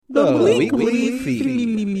The Weekly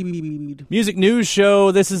Feed. Music News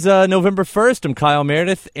Show. This is November 1st. I'm Kyle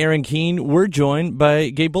Meredith, Aaron Keene. We're joined by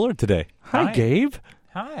Gabe Bullard today. Hi, Gabe.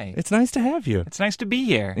 Hi. It's nice to have you. It's nice to be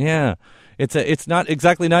here. Yeah. It's not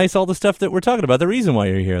exactly nice, all the stuff that we're talking about. The reason why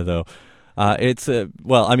you're here, though.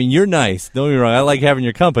 You're nice. Don't get me wrong. I like having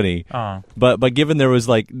your company. But given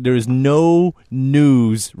there's no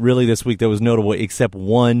news really this week that was notable except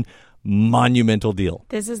one monumental deal.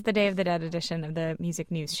 This is the Day of the Dead edition of the Music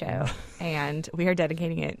News Show, and we are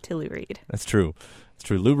dedicating it to Lou Reed. That's true. It's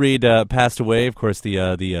true. Lou Reed passed away. Of course,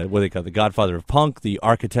 the godfather of punk, the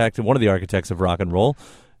architect, one of the architects of rock and roll,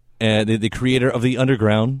 and the creator of the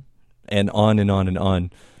underground, and on and on and on.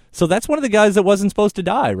 So that's one of the guys that wasn't supposed to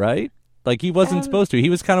die, right? Like, he wasn't supposed to. He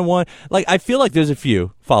was kind of one. Like, I feel like there's a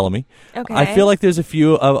few. Follow me. Okay. I feel like there's a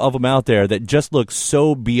few of them out there that just look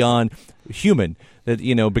so beyond human that,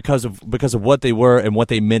 because of what they were and what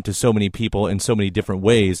they meant to so many people in so many different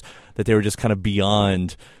ways, that they were just kind of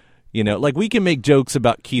beyond. Like, we can make jokes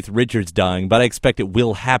about Keith Richards dying, but I expect it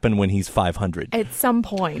will happen when he's 500. At some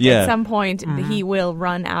point. Yeah. At some point, he will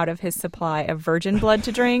run out of his supply of virgin blood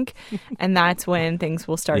to drink, and that's when things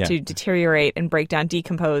will start to deteriorate and break down,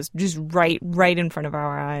 decompose, just right in front of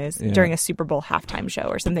our eyes during a Super Bowl halftime show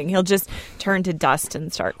or something. He'll just turn to dust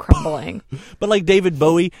and start crumbling. But like David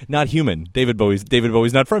Bowie, not human. David Bowie's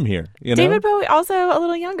not from here. David Bowie, also a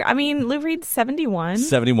little younger. I mean, Lou Reed's 71.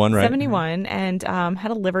 71, right? 71, and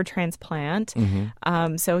had a liver transplant.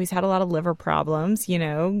 So he's had a lot of liver problems,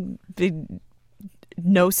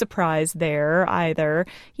 no surprise there either.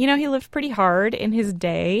 He lived pretty hard in his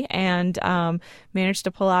day and managed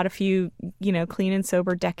to pull out a few, clean and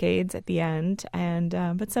sober decades at the end. And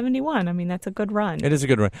but 71, I mean, that's a good run. It is a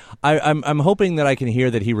good run. I'm hoping that I can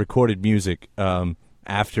hear that he recorded music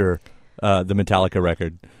after the Metallica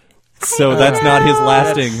record. So that's not his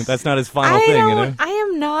lasting. That's not his final thing. I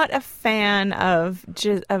am not a fan of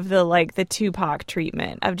the Tupac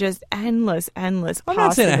treatment of just endless. I'm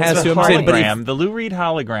not saying it has to. I'm saying, hologram, the Lou Reed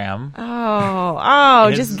hologram.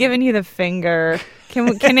 Just giving you the finger.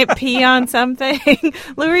 Can it pee on something?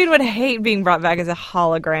 Lou Reed would hate being brought back as a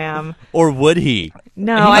hologram. Or would he?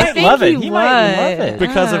 No, I think love it. He might love it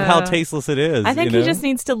because of how tasteless it is. I think he just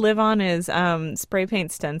needs to live on his spray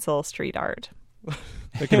paint stencil street art.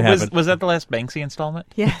 Was that the last Banksy installment?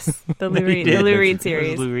 Yes, the Lou Reed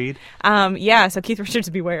series. Lou Reed. So Keith Richards,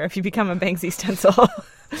 beware if you become a Banksy stencil.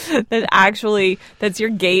 That's your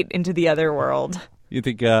gate into the other world. You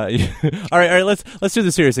think? All right. Let's do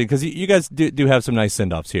this seriously because you guys do have some nice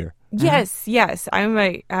send-offs here. Yes.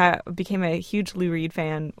 I became a huge Lou Reed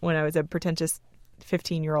fan when I was a pretentious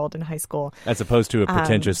 15-year-old in high school. As opposed to a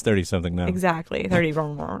pretentious 30-something now. Exactly, 30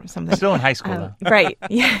 or something. Still in high school, though. Right.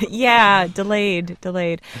 Yeah, delayed.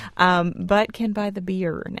 But can buy the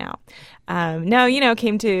beer now.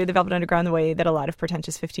 Came to the Velvet Underground the way that a lot of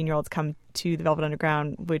pretentious 15-year-olds come to the Velvet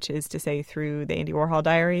Underground, which is to say through the Andy Warhol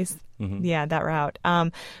Diaries. Mm-hmm. Yeah, that route.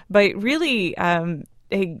 But really,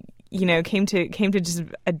 came to just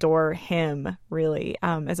adore him really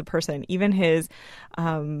as a person. Even his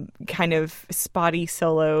kind of spotty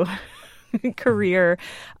solo career,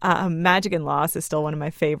 Magic and Loss is still one of my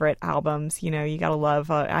favorite albums. You gotta love.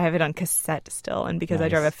 I have it on cassette still, and because I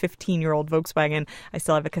drive a 15-year-old Volkswagen, I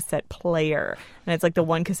still have a cassette player, and it's like the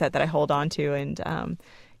one cassette that I hold on to, and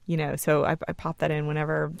so I pop that in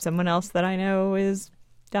whenever someone else that I know is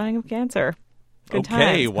dying of cancer. Good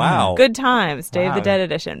times. Wow. Good times. Day of the Dead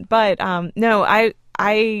edition. But no, I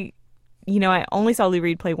only saw Lou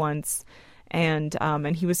Reed play once, and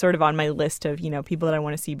he was sort of on my list of people that I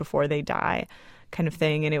want to see before they die, kind of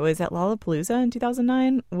thing. And it was at Lollapalooza in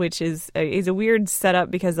 2009, which is a weird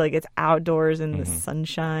setup because it's outdoors in the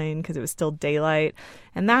sunshine because it was still daylight,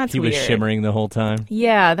 and that's weird. He was shimmering the whole time.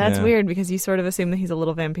 Yeah, that's weird because you sort of assume that he's a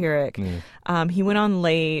little vampiric. He went on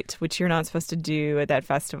late, which you're not supposed to do at that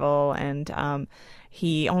festival, and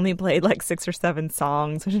he only played 6 or 7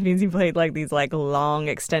 songs, which means he played these long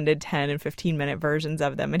extended 10 and 15-minute versions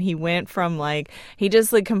of them. And he went from he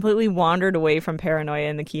just completely wandered away from Paranoia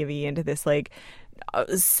and the Key of E into this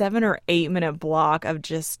 7 or 8 minute block of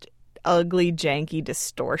just ugly, janky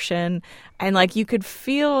distortion. And you could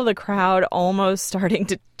feel the crowd almost starting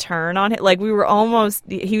to turn on it.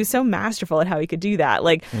 He was so masterful at how he could do that.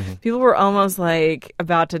 People were almost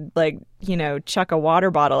about to chuck a water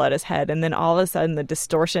bottle at his head, and then all of a sudden the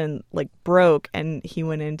distortion broke and he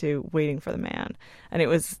went into Waiting for the Man, and it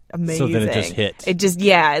was amazing. So then it just hit.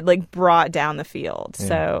 It brought down the field. Yeah.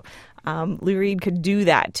 So Lou Reed could do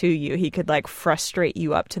that to you. He could frustrate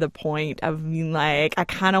you up to the point of being I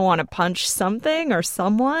kind of want to punch something or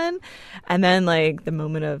someone, and then the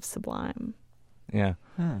moment of sublime. Yeah.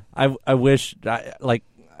 I wish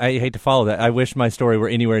I hate to follow that. I wish my story were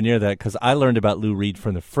anywhere near that because I learned about Lou Reed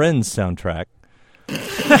from the Friends soundtrack.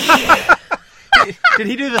 Did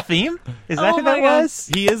he do the theme? Is that who my that God. was?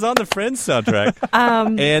 He is on the Friends soundtrack.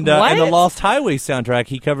 And what? the Lost Highway soundtrack,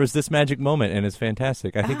 he covers This Magic Moment, and it's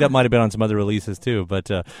fantastic. I think that might have been on some other releases, too. But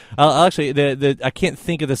I'll actually, I can't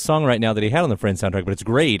think of the song right now that he had on the Friends soundtrack, but it's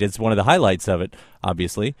great. It's one of the highlights of it,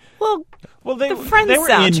 obviously. Well, they The Friends were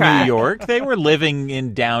soundtrack. in New York. They were living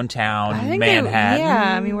in downtown I think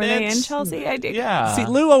Manhattan. were they in It's- Chelsea? I did. Yeah. See,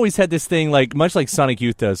 Lou always had this thing, like much like Sonic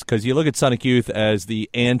Youth does, because you look at Sonic Youth as the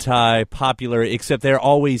anti-popular, except they're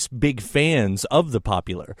always big fans of the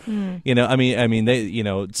popular. You know, I mean, they, you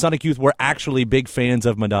know, Sonic Youth were actually big fans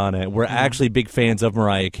of Madonna. We're actually big fans of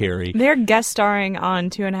Mariah Carey. They're guest starring on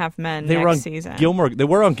 2.5 Men They next were on season. They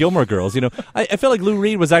were on Gilmore Girls. You know, I feel like Lou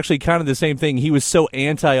Reed was actually kind of the same thing. He was so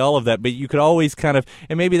anti all of that, but you could always kind of,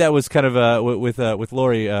 and maybe that was kind of with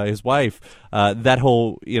Lori, his wife. That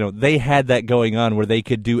whole, you know, they had that going on where they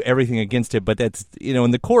could do everything against it, but that's, you know,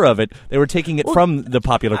 in the core of it, they were taking it from the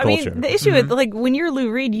popular I culture. mean, the issue is, like, when you're Lou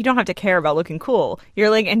Reed, you don't have to care about looking cool. You're,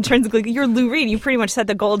 like, intrinsically, you're Lou Reed. You pretty much set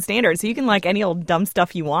the gold standard, so you can like any old dumb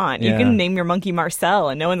stuff you want. Yeah. You can name your monkey Marcel,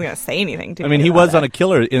 and no one's going to say anything to you. I mean, he about was on it.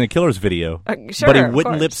 in a Killer's video, Sure, but he of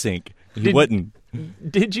wouldn't course. lip sync. He Did- wouldn't.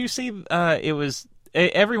 Did you see? It was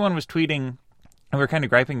everyone was tweeting. And we were kind of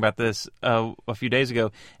griping about this a few days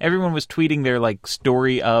ago. Everyone was tweeting their like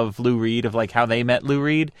story of Lou Reed, of like how they met Lou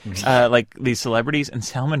Reed, like these celebrities. And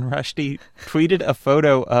Salman Rushdie tweeted a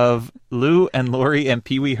photo of Lou and Lori and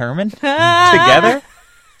Pee Wee Herman together.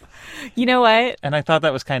 You know what? And I thought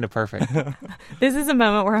that was kind of perfect. This is a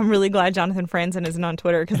moment where I'm really glad Jonathan Franzen isn't on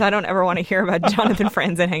Twitter, because I don't ever want to hear about Jonathan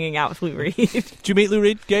Franzen hanging out with Lou Reed. Did you meet Lou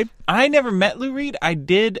Reed, Gabe? I never met Lou Reed. I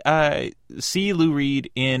did see Lou Reed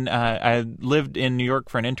in. I lived in New York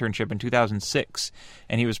for an internship in 2006,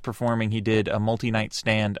 and he was performing. He did a multi-night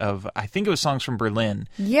stand of, I think it was songs from Berlin.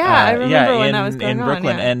 Yeah, I remember when in, that was going in on,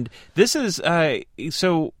 Brooklyn. yeah. And this is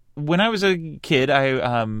so. When I was a kid,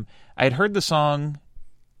 I had heard the song.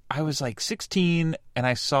 I was like 16, and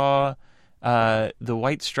I saw the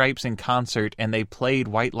White Stripes in concert, and they played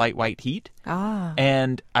White Light, White Heat. Ah.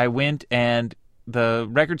 And I went, and the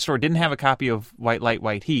record store didn't have a copy of White Light,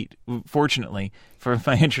 White Heat, fortunately, for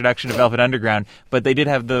my introduction to Velvet Underground, but they did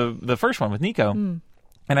have the first one with Nico. And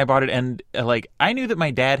I bought it, and like I knew that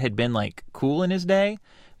my dad had been like cool in his day,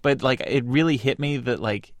 but like it really hit me that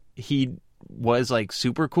like he was like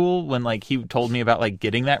super cool when like he told me about like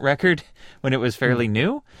getting that record when it was fairly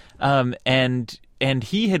new. And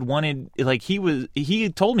he had wanted, like, he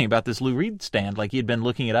had told me about this Lou Reed stand. Like, he had been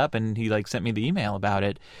looking it up, and he, like, sent me the email about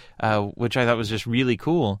it, which I thought was just really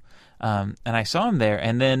cool. And I saw him there,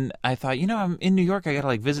 and then I thought, you know, I'm in New York, I gotta,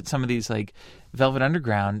 like, visit some of these, like, Velvet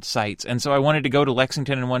Underground sites. And so I wanted to go to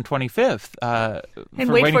Lexington and 125th. And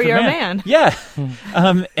wait for your man. Yeah.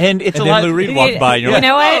 And it's And a then lot. Lou Reed walked by, and you're You like,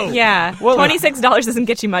 know what? "Oh." Yeah. Well, $26 doesn't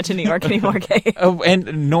get you much in New York anymore, Kate. Oh,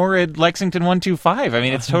 and nor at Lexington 125. I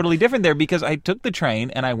mean, it's totally different there because I took the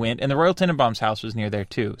train and I went, and the Royal Tenenbaums house was near there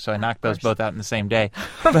too. So I knocked those both out in the same day.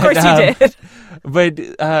 Of course you did. But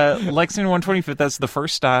Lexington 125th, that's the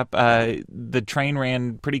first stop. The train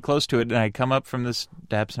ran pretty close to it, and I come up from the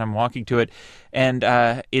steps and I'm walking to it, and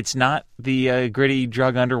it's not the gritty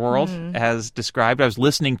drug underworld as described. I was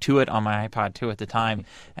listening to it on my iPod too at the time,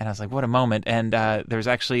 and I was like, what a moment. And there's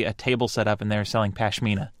actually a table set up, and they're selling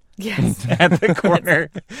pashmina. Yes. At the corner,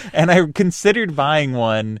 and I considered buying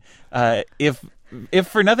one if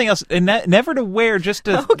for nothing else, and never to wear, just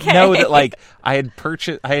to Okay. know that like I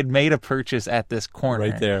had made a purchase at this corner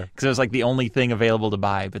Right there. because it was like the only thing available to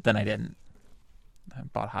buy. But then I didn't. I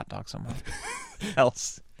bought hot dogs somewhere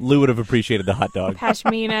else. Lou would have appreciated the hot dog.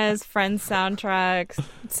 Pashminas, Friends soundtracks.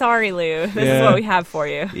 Sorry, Lou. This is Yeah. what we have for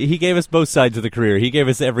you. He gave us both sides of the career. He gave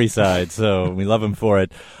us every side, so we love him for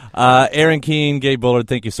it. Aaron Keene, Gabe Bullard,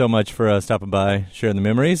 thank you so much for stopping by, sharing the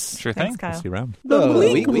memories. Sure thing. Thanks, Kyle. See you around. The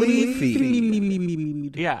weekly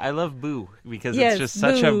feed. Yeah, I love Boo because Yes, it's just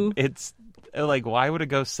such Boo. it's like, why would a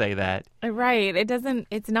ghost say that? Right.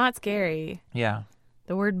 It's not scary. Yeah.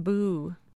 The word boo.